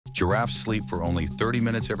Giraffes sleep for only 30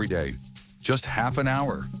 minutes every day, just half an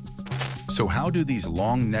hour. So how do these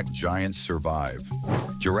long-necked giants survive?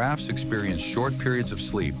 Giraffes experience short periods of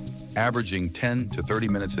sleep, averaging 10 to 30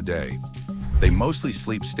 minutes a day. They mostly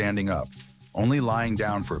sleep standing up, only lying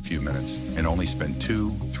down for a few minutes, and only spend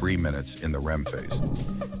 2-3 minutes in the REM phase.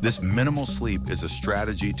 This minimal sleep is a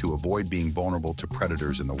strategy to avoid being vulnerable to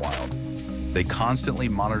predators in the wild. They constantly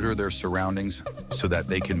monitor their surroundings so that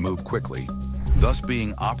they can move quickly, thus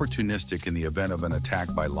being opportunistic in the event of an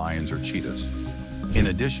attack by lions or cheetahs. In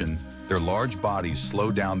addition, their large bodies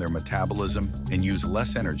slow down their metabolism and use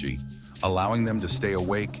less energy, allowing them to stay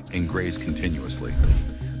awake and graze continuously.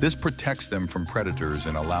 This protects them from predators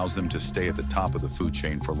and allows them to stay at the top of the food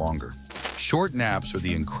chain for longer. Short naps are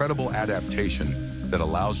the incredible adaptation that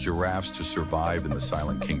allows giraffes to survive in the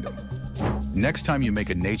silent kingdom. Next time you make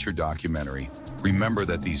a nature documentary, remember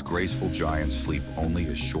that these graceful giants sleep only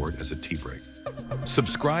as short as a tea break.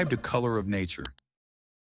 Subscribe to Color of Nature